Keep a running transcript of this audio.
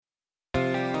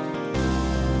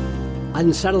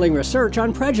Unsettling research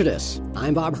on prejudice.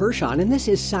 I'm Bob Hirschon, and this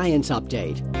is Science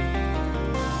Update.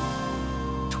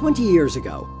 20 years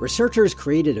ago, researchers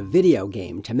created a video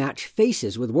game to match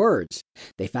faces with words.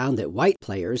 They found that white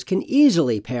players can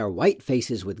easily pair white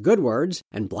faces with good words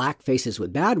and black faces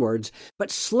with bad words,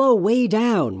 but slow way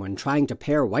down when trying to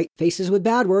pair white faces with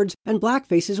bad words and black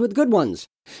faces with good ones.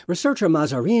 Researcher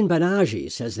Mahzarin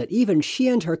Banaji says that even she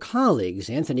and her colleagues,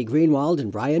 Anthony Greenwald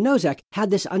and Brian Nosek,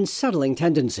 had this unsettling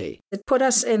tendency. It put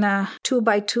us in a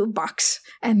 2x2 box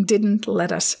and didn't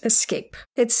let us escape.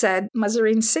 It said,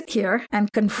 Mahzarin, sit here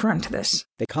and confront this.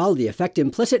 They called the effect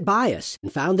implicit bias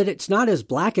and found that it's not as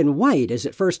black and white as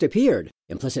it first appeared.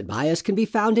 Implicit bias can be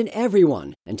found in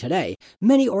everyone, and today,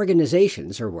 many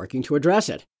organizations are working to address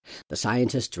it. The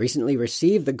scientists recently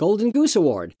received the Golden Goose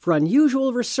Award for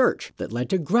unusual research that led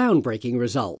to groundbreaking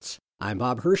results. I'm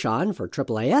Bob Hirschon for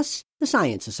AAAS, the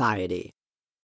Science Society.